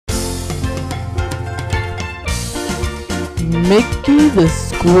Mickey the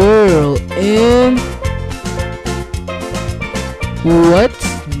Squirrel in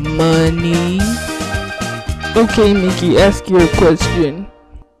What's Money? Okay, Mickey, ask your question.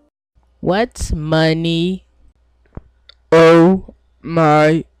 What's money? Oh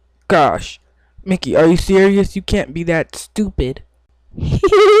my gosh. Mickey, are you serious? You can't be that stupid.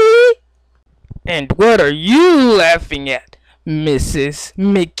 And what are you laughing at, Mrs.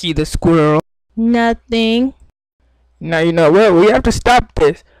 Mickey the Squirrel? Nothing. Now you know what? We have to stop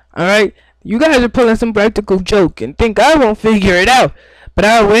this. Alright? You guys are pulling some practical joke and think I won't figure it out. But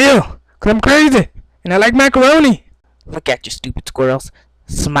I will. Cause I'm crazy. And I like macaroni. Look at you stupid squirrels.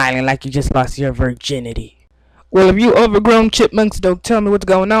 Smiling like you just lost your virginity. Well, if you overgrown chipmunks don't tell me what's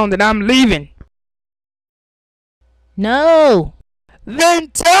going on, then I'm leaving. No. Then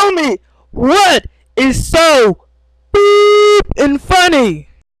tell me what is so beep and funny.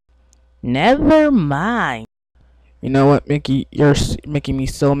 Never mind. You know what, Mickey? You're making me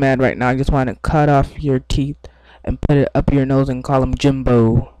so mad right now. I just want to cut off your teeth and put it up your nose and call him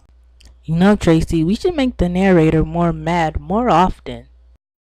Jimbo. You know, Tracy, we should make the narrator more mad more often.